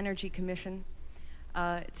Atomic Energy Commission.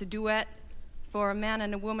 It's a duet for a man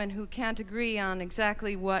and a woman who can't agree on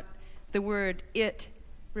exactly what the word it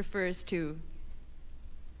refers to.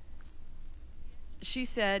 She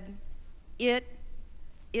said, it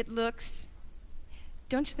looks,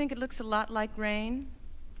 don't you think it looks a lot like rain?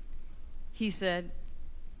 He said,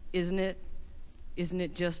 isn't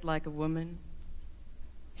it just like a woman?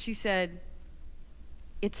 She said,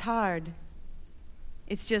 it's hard.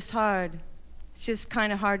 It's just hard. It's just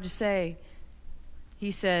kind of hard to say.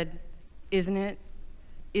 He said, isn't it?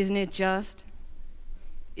 Isn't it just?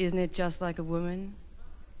 Isn't it just like a woman?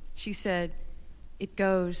 She said, it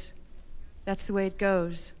goes. That's the way it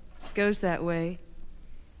goes. It goes that way.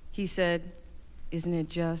 He said, isn't it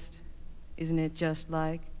just? Isn't it just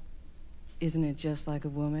like? Isn't it just like a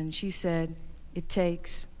woman? She said, it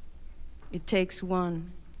takes. It takes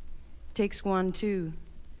one. It takes one too.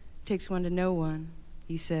 It takes one to know one.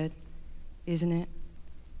 He said, isn't it?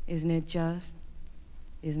 Isn't it just?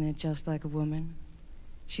 Isn't it just like a woman?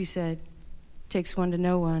 She said, takes one to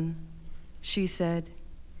know one. She said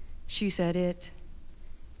it.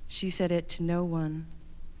 She said it to no one.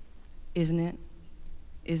 Isn't it?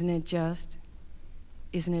 Isn't it just?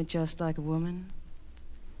 Isn't it just like a woman?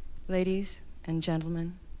 Ladies and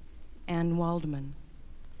gentlemen, Anne Waldman.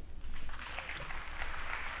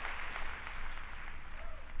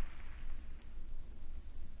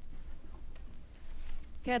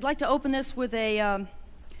 Okay, I'd like to open this with a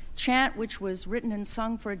chant which was written and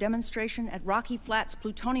sung for a demonstration at Rocky Flats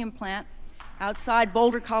Plutonium Plant outside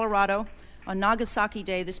Boulder, Colorado on Nagasaki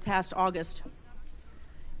Day this past August.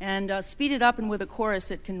 And speed it up, and with a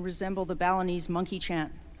chorus it can resemble the Balinese monkey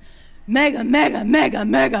chant. Mega, mega, mega,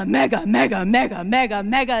 mega, mega, mega, mega, mega,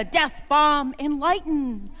 mega, death bomb,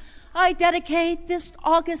 enlighten. I dedicate this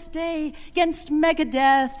August day against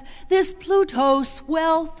Megadeth, this Pluto's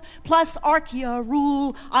wealth plus Archaea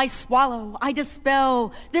rule. I swallow, I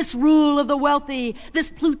dispel this rule of the wealthy, this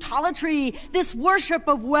plutolatry, this worship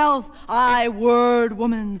of wealth. I word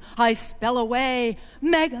woman, I spell away.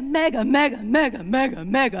 Mega, mega, mega, mega, mega,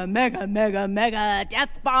 mega, mega, mega, mega,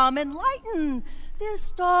 death bomb, enlighten.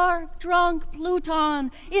 This dark, drunk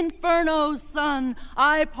Pluton, Inferno's sun,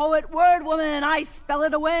 I poet word woman, I spell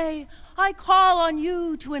it away. I call on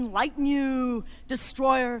you to enlighten you,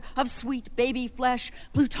 destroyer of sweet baby flesh,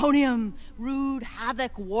 plutonium, rude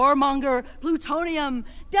havoc, warmonger, plutonium,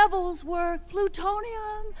 devil's work,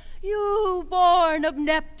 plutonium, you born of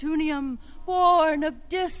Neptunium, born of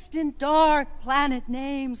distant dark planet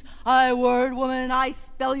names. I word woman, I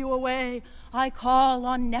spell you away. I call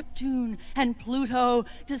on Neptune and Pluto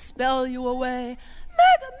to spell you away.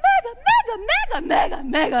 Mega, mega, mega, mega,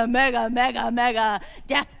 mega, mega, mega, mega,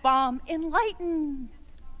 death bomb, enlighten.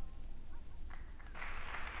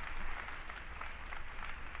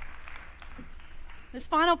 This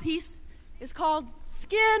final piece is called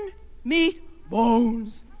Skin, Meat,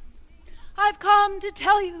 Bones. I've come to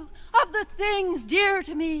tell you of the things dear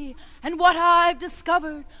to me and what I've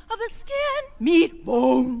discovered of the skin, meat,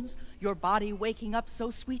 bones. Your body waking up so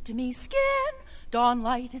sweet to me, skin, dawn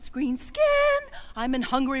light, it's green skin. I'm in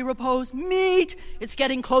hungry repose, meat, it's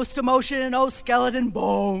getting close to motion, oh skeleton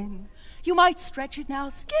bone. You might stretch it now,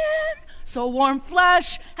 skin, so warm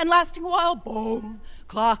flesh and lasting a while, bone.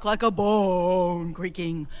 Clock like a bone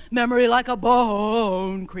creaking, memory like a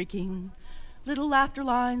bone creaking. Little laughter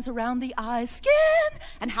lines around the eyes, skin,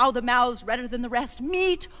 and how the mouth's redder than the rest,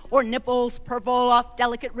 meat or nipples purple off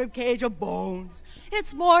delicate ribcage of bones.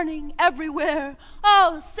 It's morning everywhere,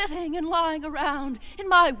 oh, sitting and lying around in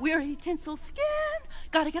my weary tinsel skin.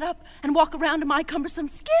 Gotta get up and walk around in my cumbersome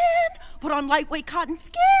skin, put on lightweight cotton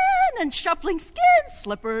skin and shuffling skin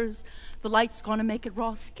slippers. The light's gonna make it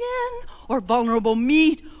raw skin or vulnerable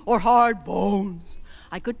meat or hard bones.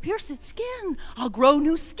 I could pierce its skin. I'll grow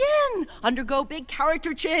new skin, undergo big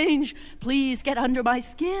character change. Please get under my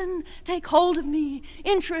skin, take hold of me,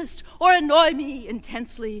 interest or annoy me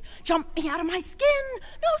intensely. Jump me out of my skin,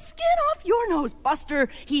 no skin off your nose buster.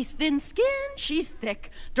 He's thin skin, she's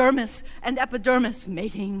thick, dermis and epidermis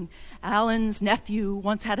mating. Alan's nephew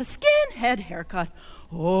once had a skinhead haircut.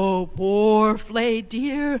 Oh, poor flayed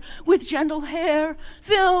deer with gentle hair,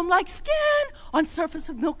 film like skin on surface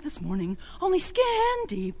of milk this morning, only skin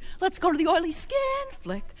deep. Let's go to the oily skin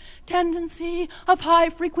flick. Tendency of high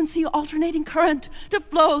frequency alternating current to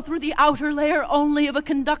flow through the outer layer only of a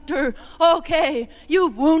conductor. Okay,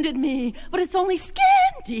 you've wounded me, but it's only skin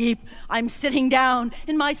deep. I'm sitting down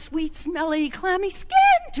in my sweet, smelly, clammy skin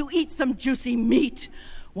to eat some juicy meat.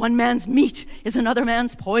 One man's meat is another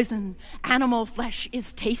man's poison. Animal flesh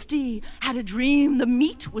is tasty. Had a dream the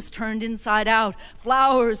meat was turned inside out.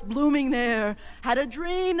 Flowers blooming there. Had a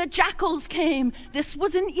dream the jackals came. This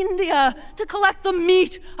was in India to collect the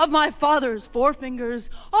meat of my father's forefingers.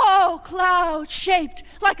 Oh, cloud shaped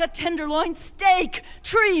like a tenderloin steak.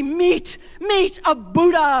 Tree meat, meat of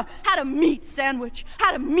Buddha. Had a meat sandwich.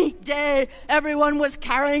 Had a meat day. Everyone was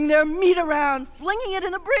carrying their meat around, flinging it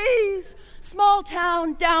in the breeze. Small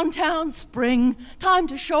town, downtown, spring. Time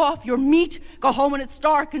to show off your meat. Go home when it's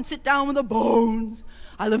dark and sit down with the bones.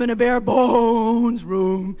 I live in a bare bones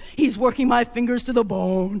room. He's working my fingers to the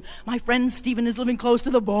bone. My friend Stephen is living close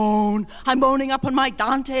to the bone. I'm boning up on my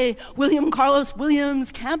Dante, William Carlos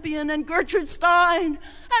Williams, Campion, and Gertrude Stein.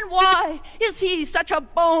 And why is he such a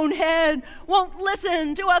bonehead? Won't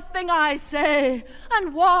listen to a thing I say.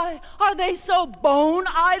 And why are they so bone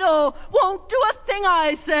idle? Won't do a thing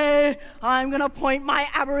I say. I'm gonna point my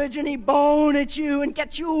Aborigine bone at you and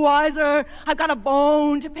get you wiser. I've got a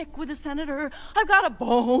bone to pick with the senator. I've got a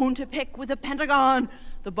bone to pick with the Pentagon.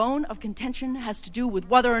 The bone of contention has to do with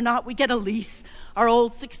whether or not we get a lease. Our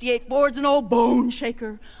old 68 Ford's an old bone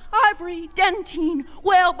shaker. Ivory, dentine,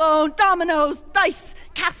 whalebone, dominoes, dice,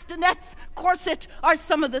 castanets, corset are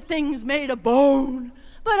some of the things made of bone.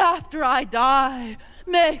 But after I die,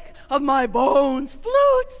 make of my bones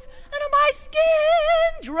flutes and of my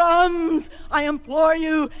skin drums. I implore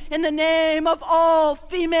you in the name of all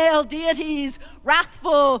female deities,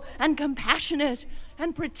 wrathful and compassionate,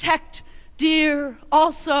 and protect deer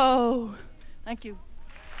also. Thank you.